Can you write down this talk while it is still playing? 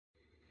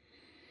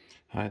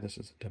Hi, this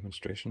is a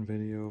demonstration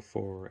video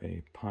for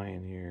a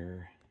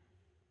Pioneer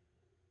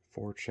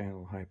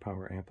 4-channel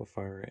high-power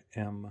amplifier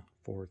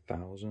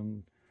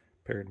M-4000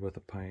 paired with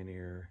a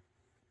Pioneer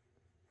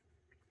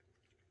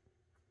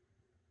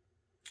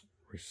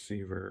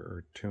receiver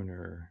or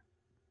tuner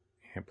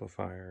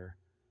amplifier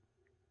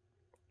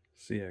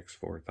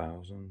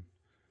CX-4000.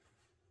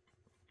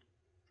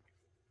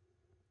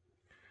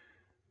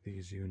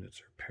 These units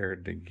are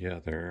paired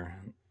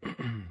together.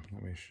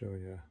 Let me show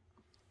you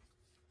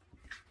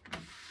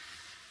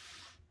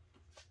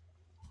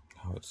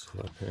how it's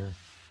set up here.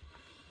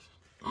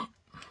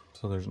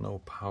 So there's no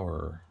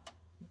power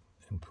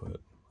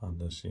input on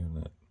this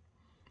unit.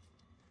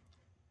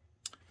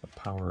 The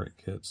power it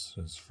gets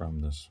is from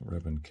this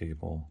ribbon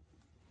cable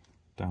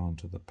down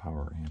to the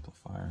power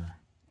amplifier,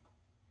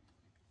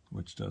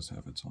 which does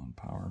have its own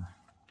power.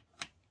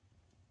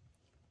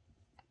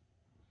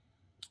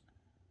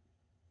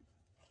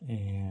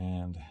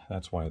 And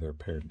that's why they're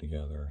paired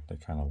together. They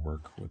kind of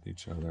work with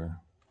each other.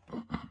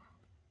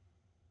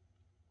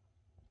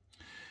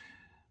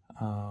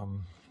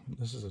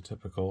 This is a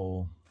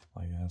typical,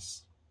 I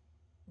guess,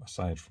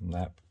 aside from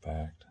that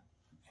fact,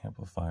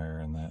 amplifier,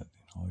 and that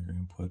all your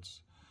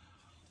inputs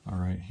are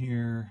right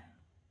here,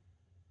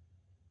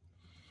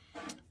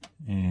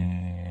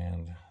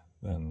 and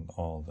then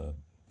all the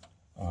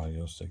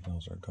audio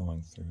signals are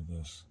going through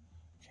this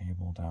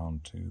cable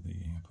down to the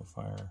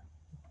amplifier.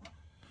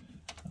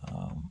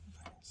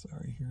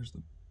 Sorry, here's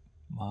the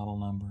model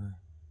number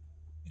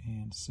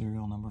and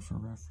serial number for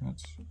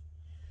reference.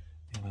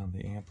 And on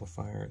the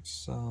amplifier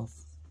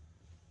itself,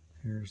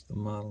 here's the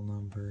model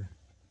number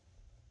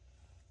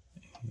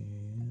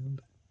and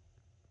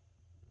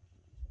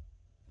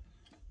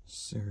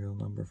serial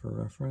number for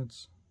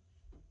reference.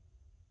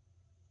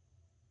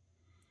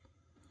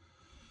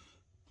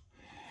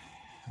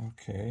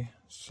 Okay,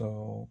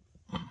 so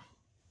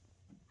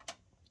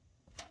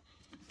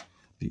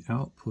the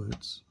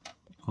outputs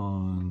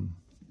on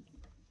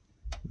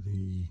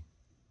the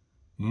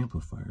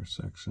amplifier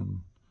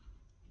section,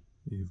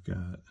 you've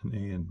got an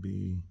A and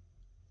B,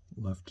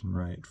 left and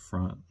right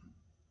front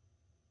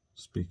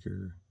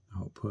speaker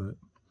output,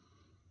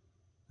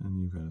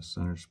 and you've got a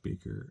center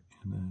speaker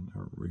and then a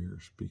rear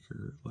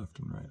speaker left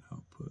and right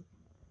output.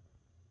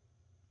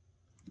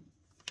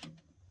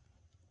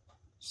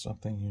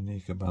 Something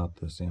unique about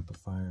this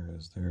amplifier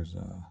is there's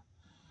a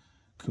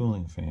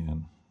cooling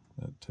fan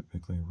that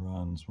typically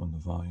runs when the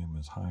volume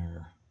is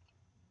higher,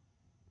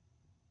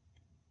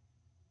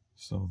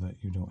 so that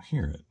you don't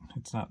hear it.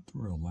 It's not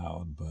real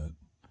loud, but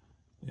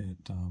it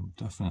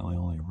definitely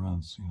only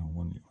runs,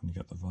 when you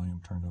get the volume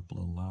turned up a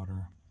little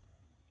louder.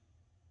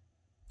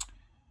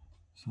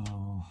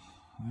 So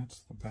that's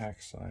the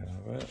back side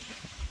of it.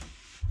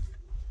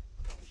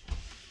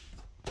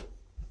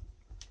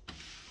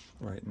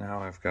 Right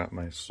now I've got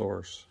my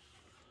source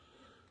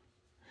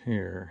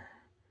here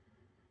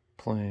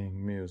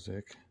playing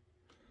music,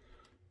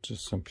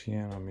 just some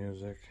piano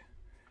music,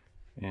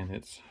 and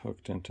it's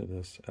hooked into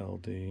this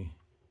LD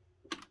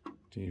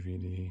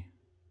DVD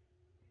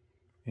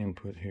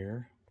input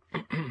here.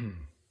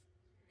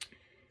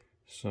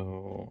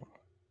 So,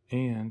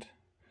 and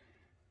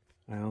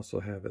I also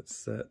have it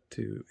set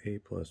to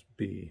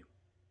A+B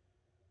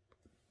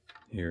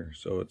here,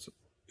 so it's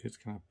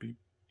going to be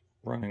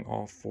running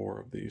all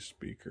 4 of these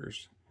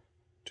speakers,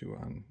 2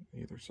 on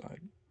either side.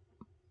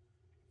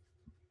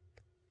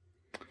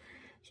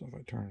 So if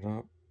I turn it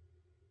up,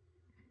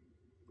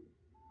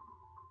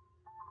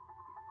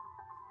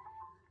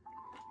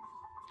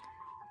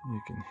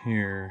 you can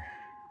hear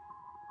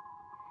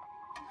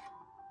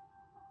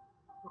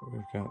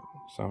we've got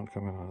sound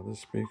coming out of this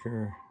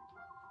speaker,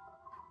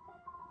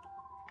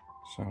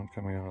 sound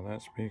coming out of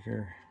that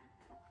speaker,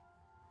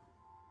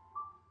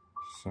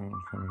 sound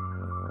coming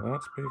out of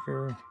that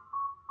speaker,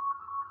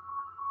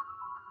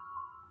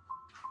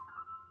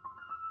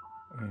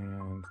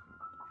 and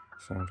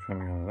sound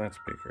coming out of that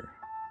speaker.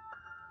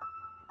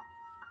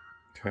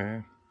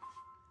 Okay.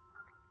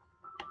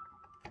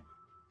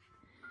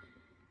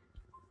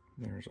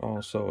 There's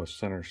also a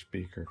center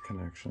speaker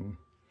connection,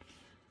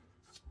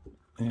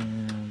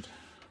 and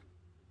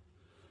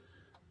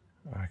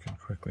I can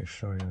quickly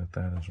show you that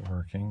that is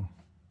working.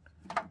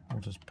 We'll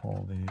just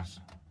pull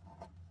these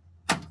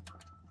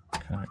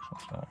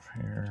connections off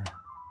here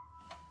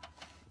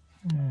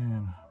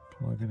and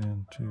plug it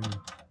into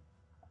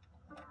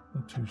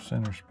the 2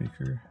 center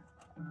speaker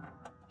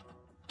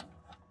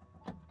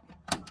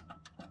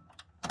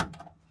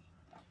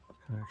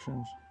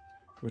connections,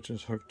 which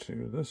is hooked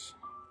to this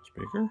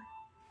speaker.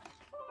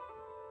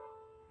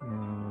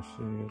 And you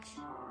see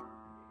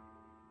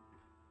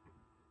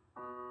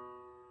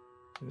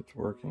it's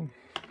working.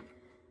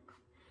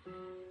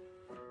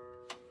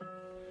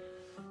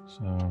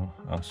 So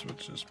I'll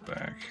switch this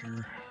back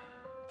here.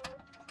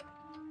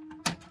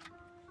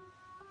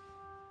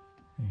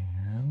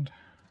 And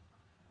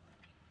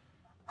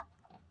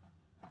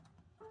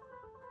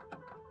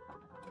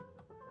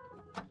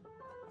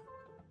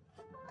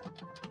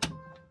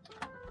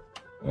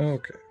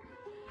okay.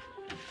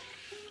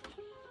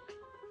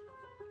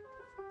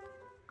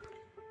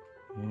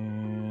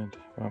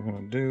 what I'm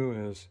going to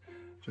do is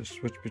just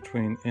switch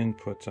between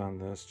inputs on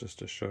this just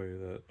to show you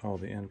that all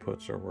the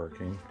inputs are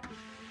working.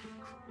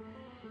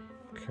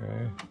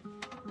 Okay.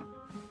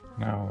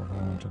 Now we're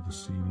going to the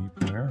CD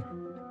player.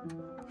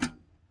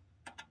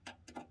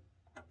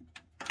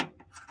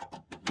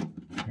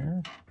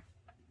 Here.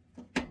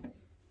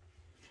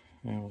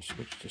 And we'll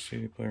switch to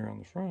CD player on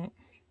the front.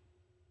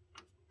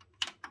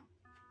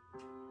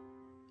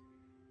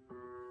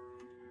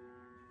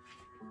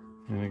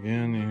 And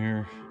again, you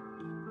hear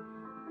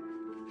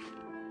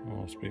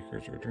all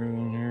speakers are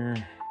driven here.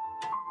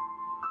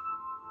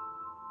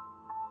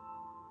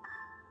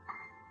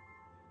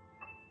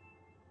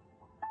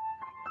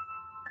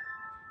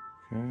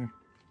 Okay.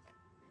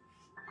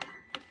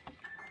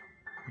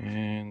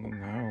 And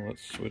now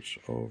let's switch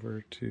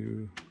over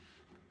to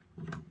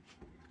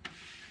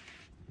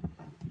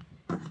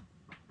what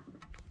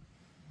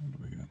do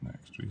we got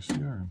next?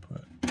 VCR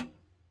input.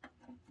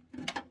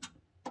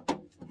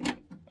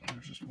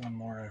 There's just one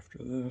more after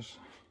this.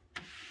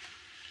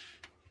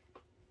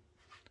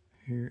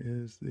 Here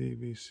is the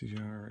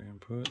VCR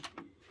input.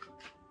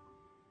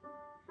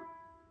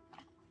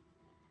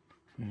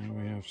 And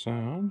we have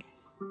sound.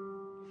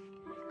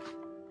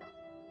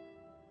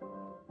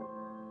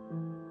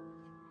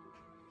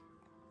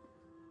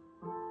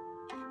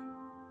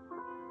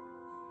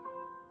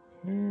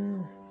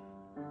 Here.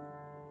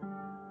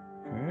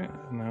 Okay,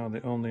 now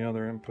the only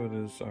other input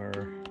is our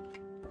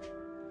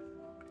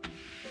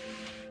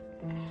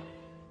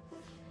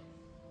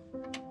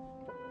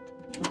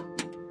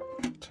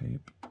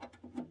tape.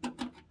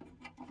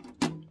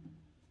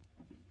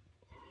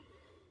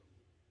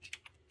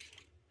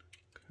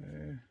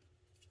 Okay.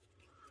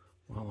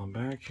 While I'm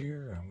back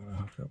here, I'm going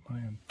to hook up my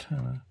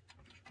antenna.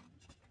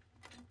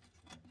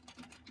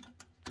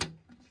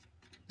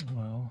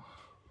 Well,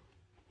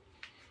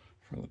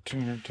 for the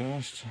tuner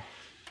test.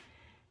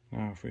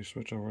 Now if we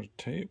switch over to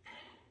tape,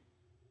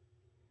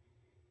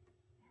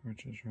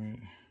 which is right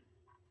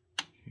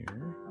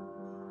here.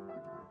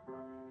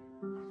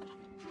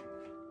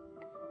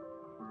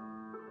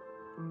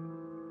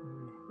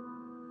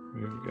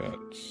 We've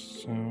got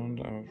sound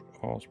of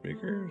all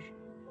speakers.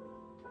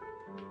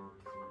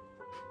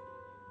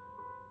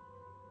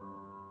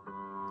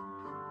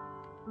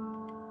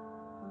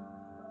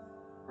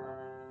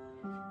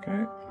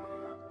 Okay.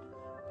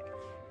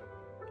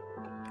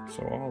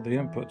 So all the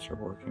inputs are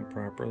working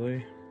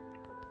properly.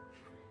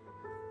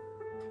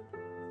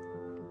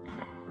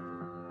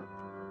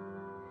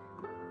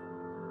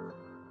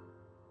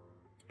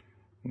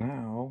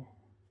 Now,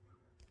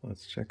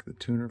 let's check the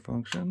tuner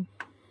function.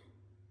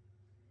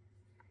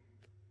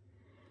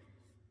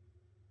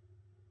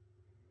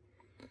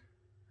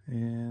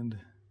 And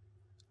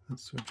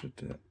let's switch it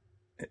to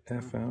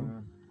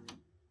FM,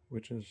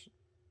 which is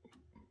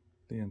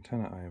the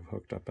antenna I have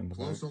hooked up in the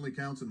Close back. only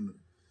counts in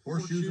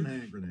horseshoes and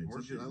hand grenades.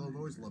 I've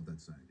always loved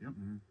that saying. Yep.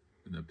 Mm-hmm.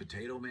 And the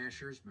potato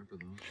mashers, remember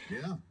those?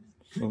 Yeah.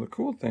 So the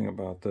cool thing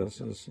about this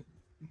is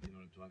You know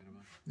what I'm talking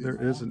about?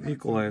 there is an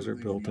equalizer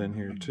built in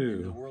here In the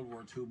too. World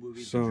War II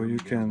movies, So the you German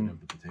guys would can have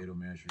the potato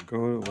mashers.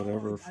 go to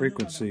whatever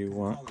frequency you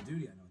want. Call of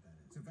Duty, I know what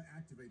that is. If I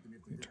activate them,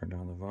 you have to Turn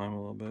down the volume a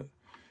little bit,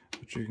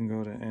 but you can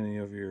go to any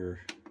of your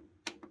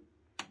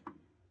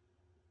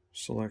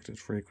selected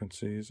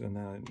frequencies and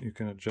then you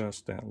can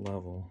adjust that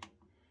level.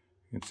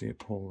 You can see it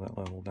pull that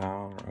level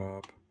down or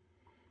up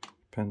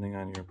depending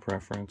on your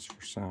preference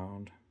for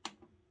sound.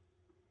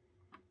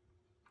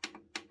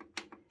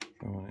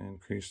 If I want to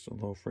increase the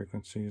low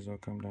frequencies, I'll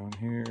come down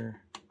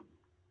here.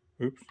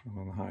 Oops, I'm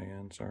on the high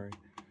end, sorry.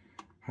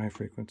 High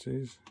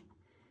frequencies.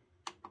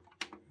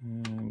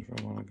 And if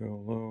I want to go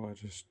low, I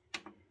just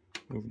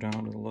move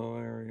down to the low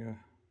area.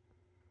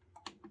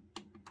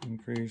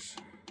 Increase.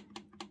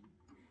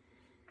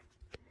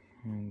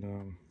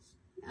 And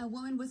a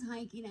woman was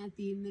hiking at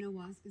the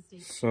Minnewaska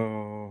State.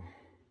 so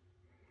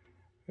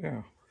yeah,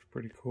 works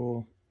pretty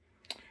cool.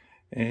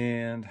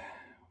 And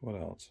what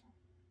else?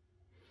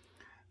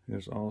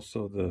 There's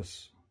also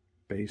this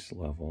base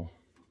level.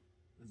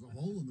 There's a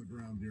hole in the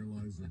ground, dear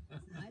Liza.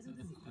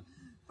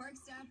 Park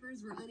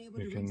staffers were unable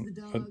You to can, reach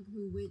the dog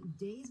who went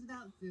days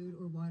without food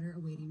or water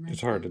awaiting rescue.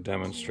 It's hard to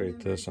demonstrate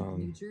this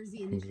on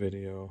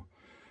video,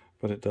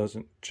 but it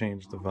doesn't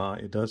change the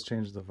volume. It does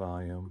change the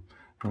volume,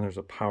 and there's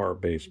a power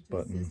base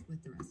button,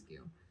 with the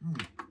rescue.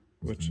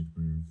 which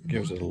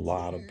gives it a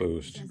lot of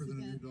boost.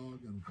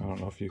 I don't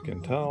know if you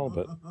can tell,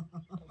 but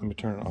let me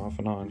turn it off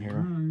and on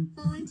here.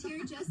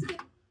 Volunteer Jessica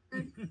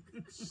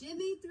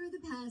shimmied through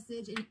the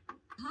passage and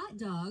hot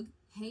dog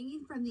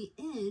hanging from the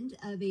end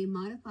of a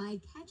modified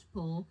catch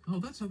pole. Oh,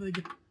 that's how they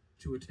get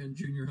to attend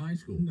junior high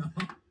school. No.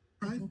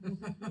 Right?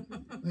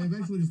 They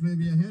eventually just made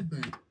me a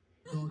headbang.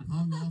 Dog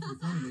hung off in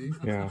front of me.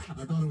 Yeah,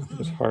 I thought it was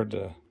it's hard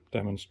to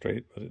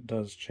demonstrate, but it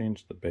does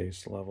change the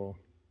bass level.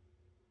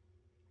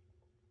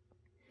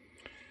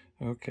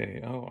 Okay,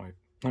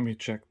 let me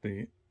check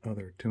the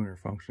other tuner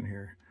function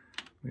here.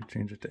 Let me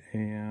change it to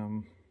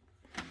AM.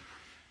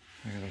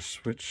 I gotta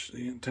switch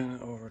the antenna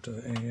over to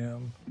the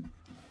AM.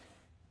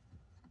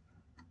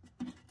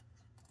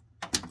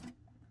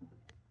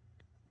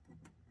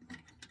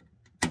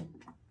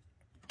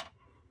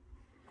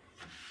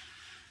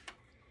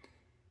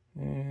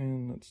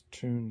 Let's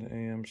tune the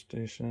AM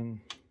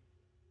station.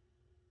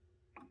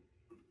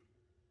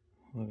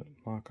 Let it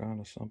lock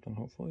onto something,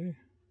 hopefully.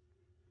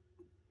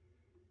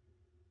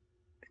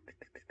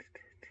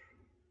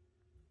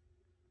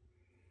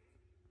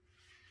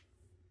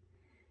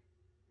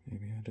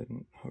 Maybe I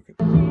didn't hook it.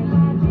 There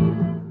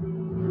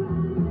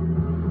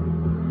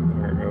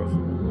it goes.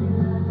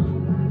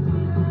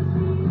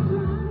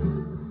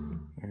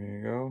 There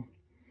you go.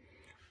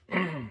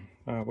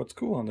 What's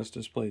cool on this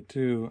display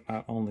too,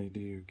 not only do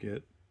you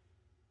get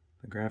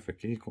the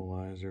graphic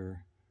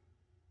equalizer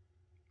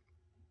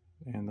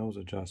and those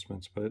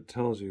adjustments, but it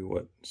tells you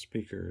what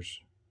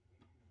speakers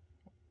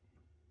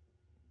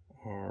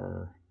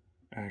are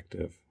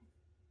active,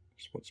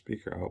 what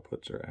speaker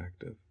outputs are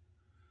active.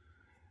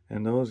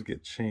 And those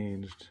get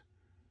changed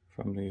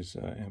from these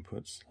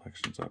input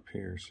selections up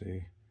here.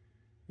 See,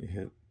 you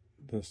hit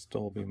this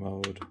Dolby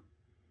mode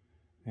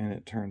and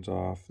it turns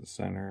off the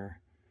center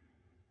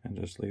and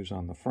just leaves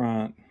on the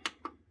front,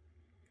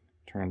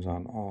 turns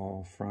on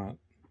all front,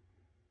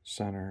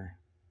 center,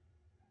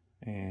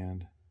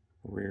 and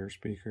rear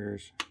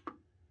speakers,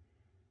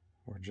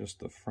 or just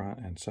the front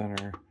and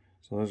center.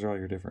 So those are all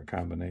your different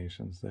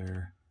combinations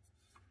there.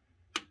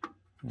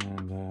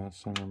 And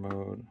center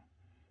mode,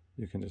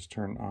 you can just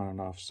turn on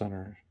and off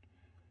center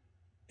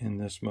in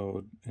this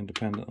mode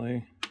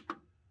independently.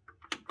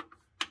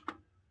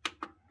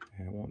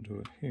 Okay, I won't do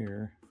it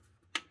here.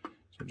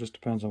 So it just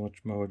depends on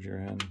which mode you're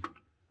in.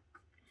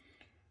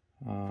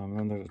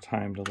 Then there's a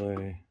time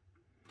delay,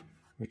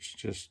 which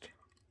just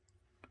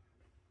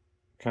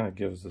kind of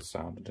gives the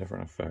sound a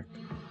different effect.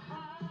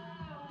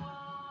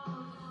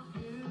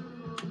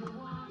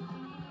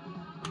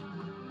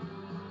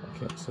 I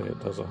can't say it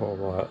does a whole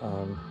lot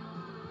on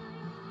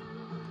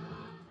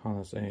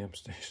this AM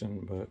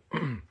station, but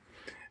and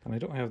I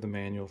don't have the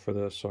manual for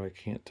this, so I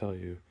can't tell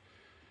you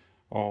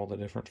all the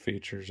different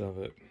features of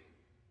it.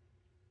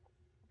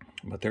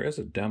 But there is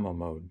a demo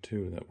mode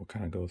too that we'll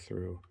kind of go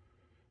through.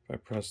 If I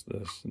press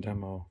this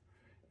demo,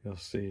 you'll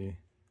see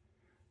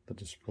the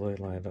display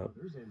light up.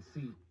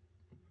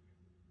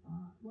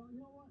 Well, you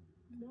know what?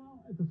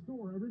 Now at the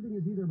store, everything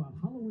is either about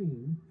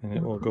Halloween, and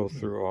it will go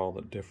through all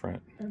the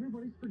different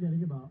everybody's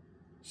forgetting about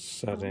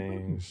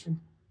settings.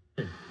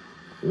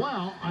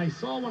 Well, I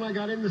saw when I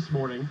got in this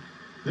morning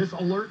this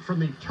alert from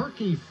the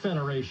Turkey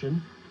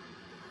Federation.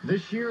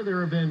 This year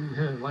there have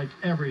been, like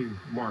every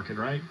market,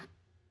 right?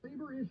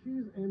 Labor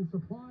issues and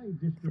supply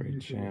distribution.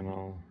 Great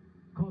channel.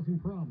 Causing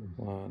problems.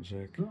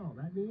 Logic. So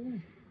that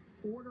means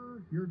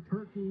order your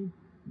turkey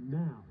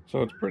now.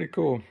 So it's pretty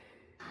cool.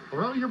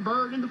 Throw your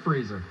bird in the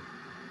freezer.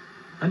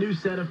 A new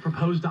set of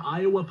proposed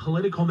Iowa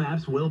political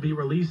maps will be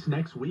released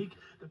next week.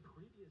 The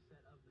previous set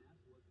of maps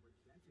was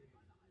rejected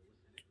by the Iowa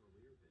Senate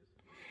earlier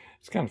this.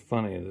 It's kind of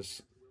funny,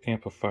 this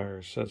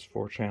amplifier says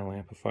 4-channel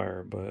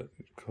amplifier, but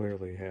it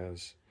clearly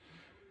has,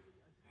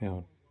 you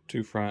know,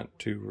 2 front,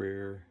 2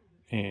 rear,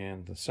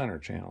 and the center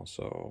channel.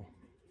 So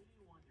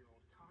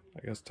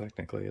I guess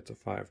technically it's a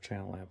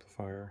 5-channel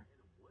amplifier.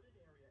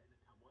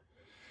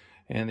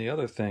 And the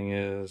other thing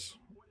is,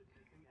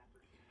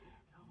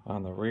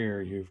 on the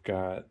rear you've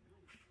got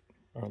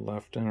a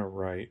left and a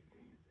right,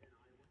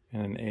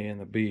 and an A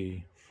and a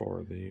B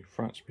for the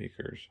front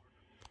speakers.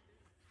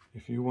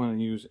 If you want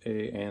to use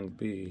A and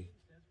B,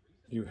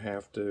 you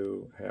have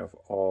to have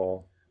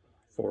all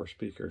 4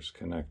 speakers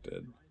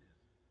connected.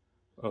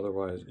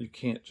 Otherwise, you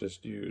can't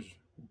just use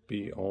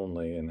B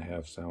only and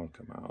have sound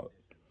come out.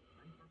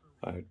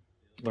 I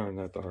learned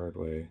that the hard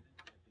way.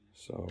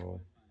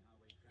 So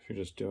if you're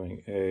just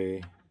doing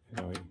A, you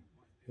know,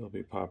 he'll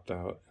be popped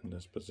out in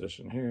this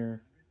position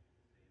here,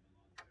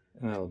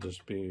 and that'll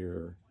just be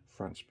your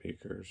front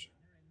speakers.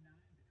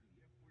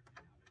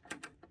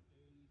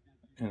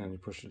 And then you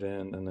push it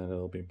in, and then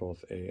it'll be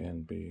both A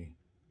and B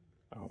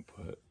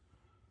output.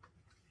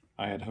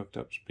 I had hooked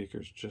up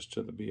speakers just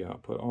to the B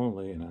output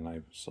only, and then I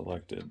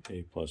selected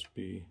A plus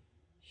B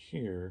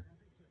here,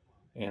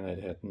 and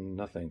it had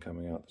nothing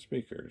coming out the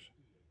speakers.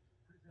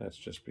 That's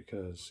just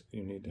because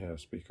you need to have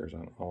speakers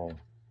on all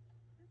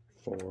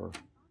 4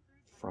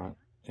 front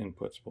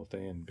inputs, both A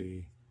and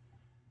B,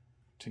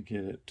 to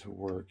get it to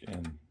work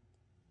in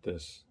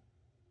this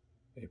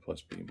A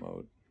plus B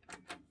mode.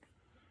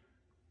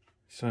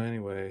 So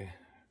anyway,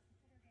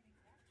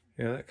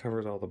 yeah, that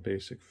covers all the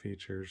basic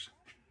features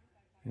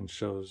and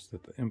shows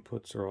that the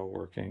inputs are all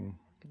working,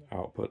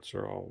 outputs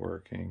are all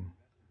working.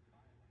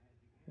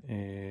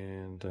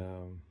 And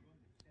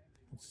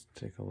let's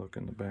take a look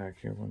in the back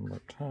here one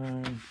more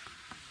time.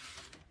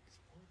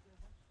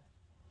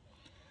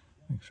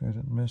 Make sure I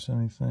didn't miss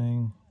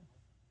anything.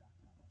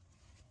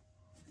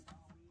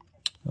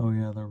 Oh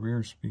yeah, the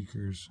rear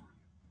speakers.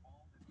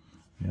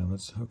 Yeah,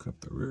 let's hook up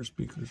the rear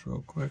speakers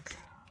real quick.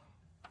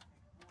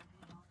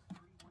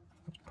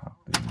 Let's pop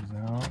these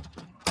out.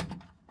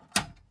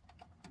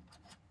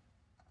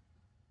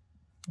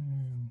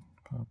 And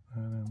pop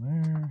that in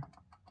there.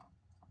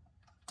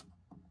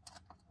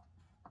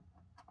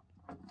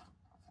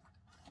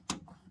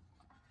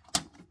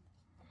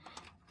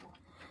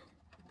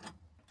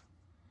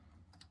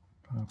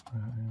 Pop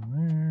that in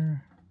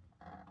there.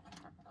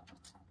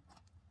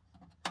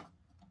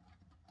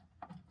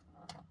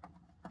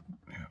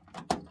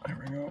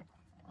 we go.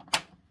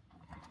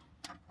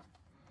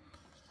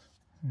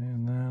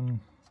 And then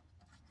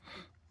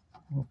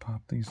we'll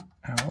pop these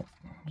out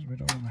because we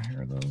don't want to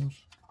hear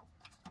those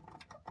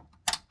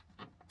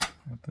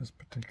at this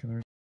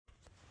particular.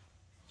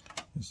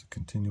 This is a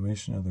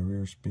continuation of the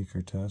rear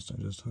speaker test.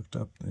 I just hooked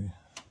up these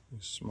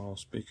small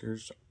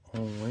speakers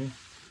only.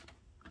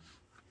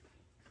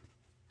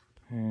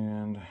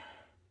 And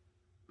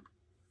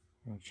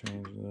I'll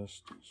change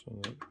this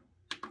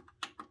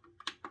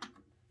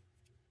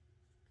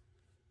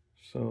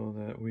so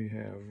that we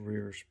have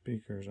rear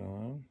speakers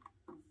on.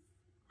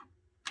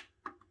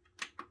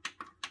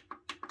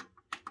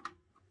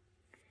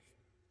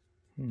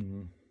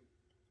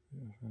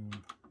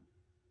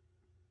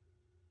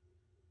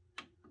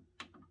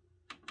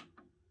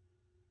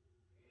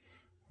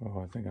 Oh,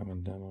 I think I'm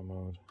in demo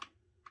mode.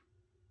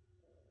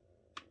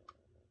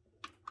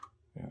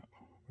 Yeah,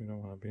 we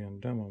don't want to be in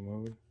demo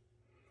mode.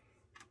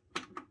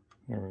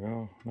 There we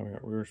go. Now we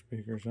got rear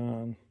speakers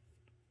on.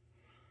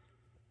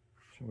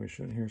 So we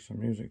should hear some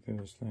music through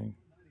this thing.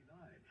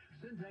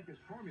 Syntec is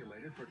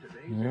formulated for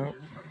today's Yep.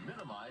 engines to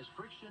minimize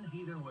friction,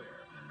 heat, and wear.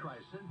 Try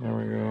Syntec There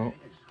we go.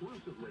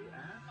 exclusively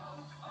at...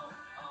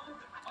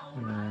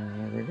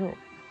 And there we go.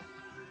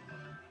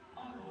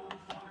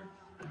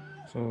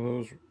 So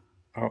those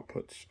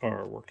outputs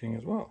are working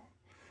as well.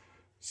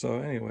 So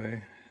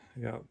anyway,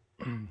 yeah,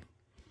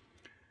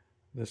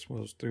 this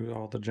was through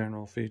all the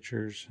general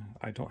features.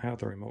 I don't have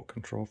the remote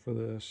control for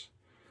this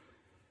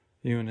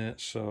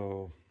unit,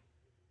 so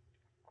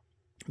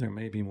there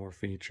may be more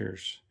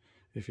features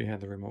if you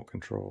had the remote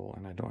control,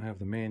 and I don't have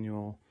the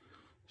manual,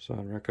 so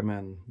I'd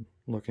recommend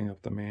looking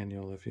up the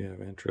manual if you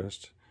have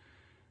interest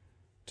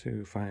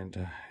to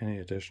find any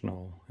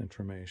additional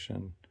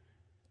information.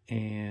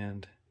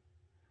 And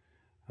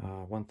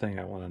one thing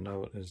I want to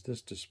note is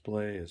this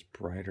display is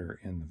brighter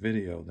in the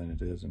video than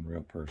it is in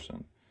real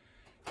person.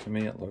 To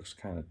me, it looks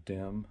kind of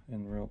dim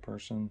in real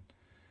person,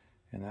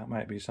 and that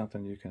might be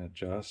something you can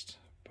adjust,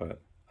 but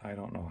I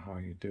don't know how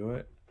you do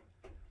it.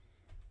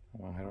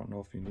 Well, I don't know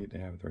if you need to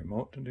have the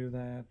remote to do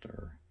that,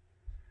 or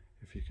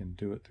if you can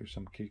do it through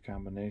some key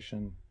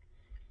combination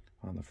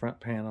on the front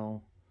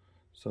panel.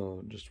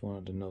 So just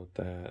wanted to note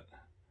that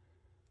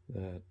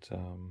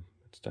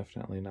it's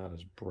definitely not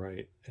as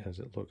bright as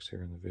it looks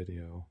here in the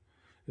video.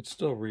 It's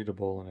still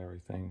readable and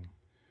everything.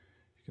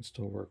 You can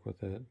still work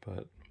with it,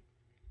 but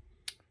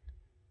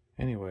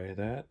anyway,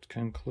 that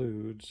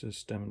concludes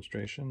this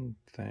demonstration.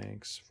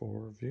 Thanks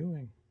for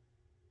viewing.